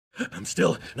I'm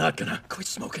still not gonna quit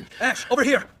smoking. Ash, over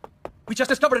here. We just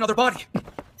discovered another body.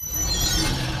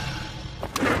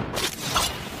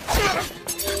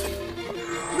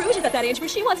 Rouge is at that age where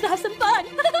she wants to have some fun.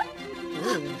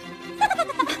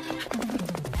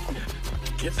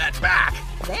 Give that back.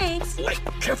 Thanks. Wait,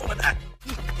 careful with that.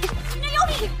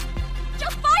 Naomi!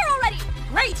 Just fire already!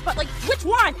 Great, but like, which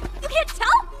one? You can't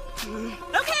tell?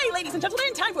 Okay, ladies and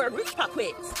gentlemen, time for a Rouge pop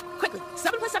quiz. Quickly,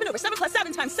 7 plus 7 over 7 plus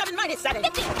 7 times 7 minus 7.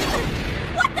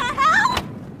 What the hell?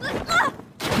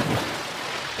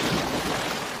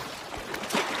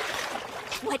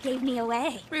 What gave me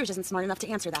away? Rouge isn't smart enough to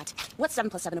answer that. What's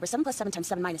 7 plus 7 over 7 plus 7 times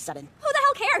 7 minus 7? Who the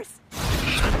hell cares?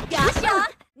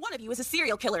 Gotcha! One of you is a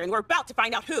serial killer, and we're about to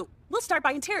find out who. We'll start by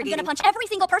I'm interrogating. gonna punch every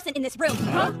single person in this room.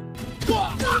 Huh?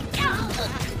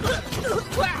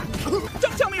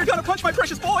 Don't tell me you're gonna punch my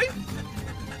precious boy!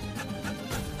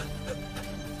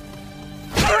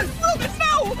 Rubens,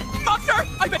 no! Monster!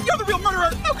 I bet you're the real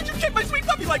murderer! How could you kick my sweet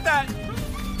puppy like that?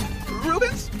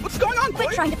 Rubens? What's going on, boy?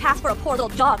 Quit trying to pass for a poor little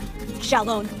dog,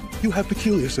 Shalone. You have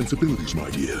peculiar sensibilities, my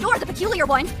dear. You're the peculiar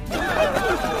one.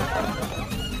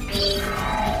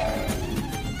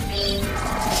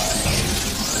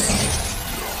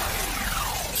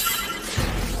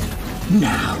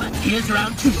 Now, here's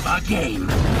round 2 of our game.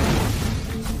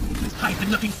 I've been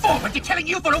looking forward to killing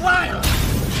you for a while.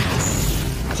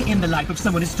 To end the life of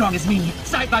someone as strong as me,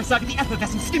 side by side with the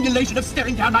effervescent stimulation of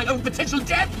staring down my own potential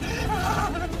death.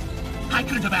 I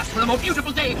couldn't have asked for a more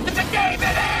beautiful day than today,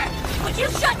 baby! Would you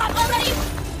shut up already?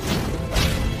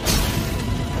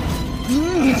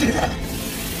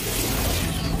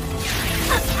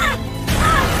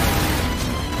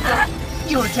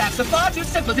 Your attacks are far too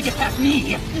simple to get past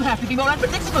me. You have to be more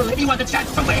unpredictable if you want the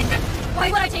chance to win. Why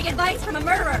would I take advice from a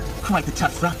murderer? Quite the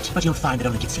tough front, but you'll find it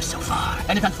only gets you so far.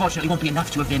 And it unfortunately won't be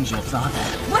enough to avenge your father.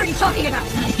 What are you talking about?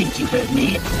 I think you heard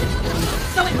me.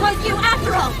 So it was you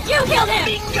after all! You killed him!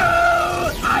 Bingo!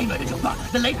 I murdered your father,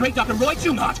 the late great Dr. Roy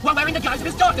Tumart, while wearing the guise of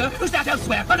his daughter, who sat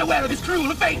elsewhere, unaware of his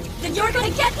cruel fate. Then you're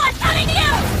gonna get what's coming to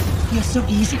you! You're so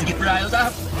easy to get riled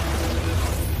up.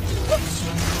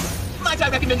 Might I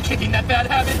recommend kicking that bad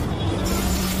habit?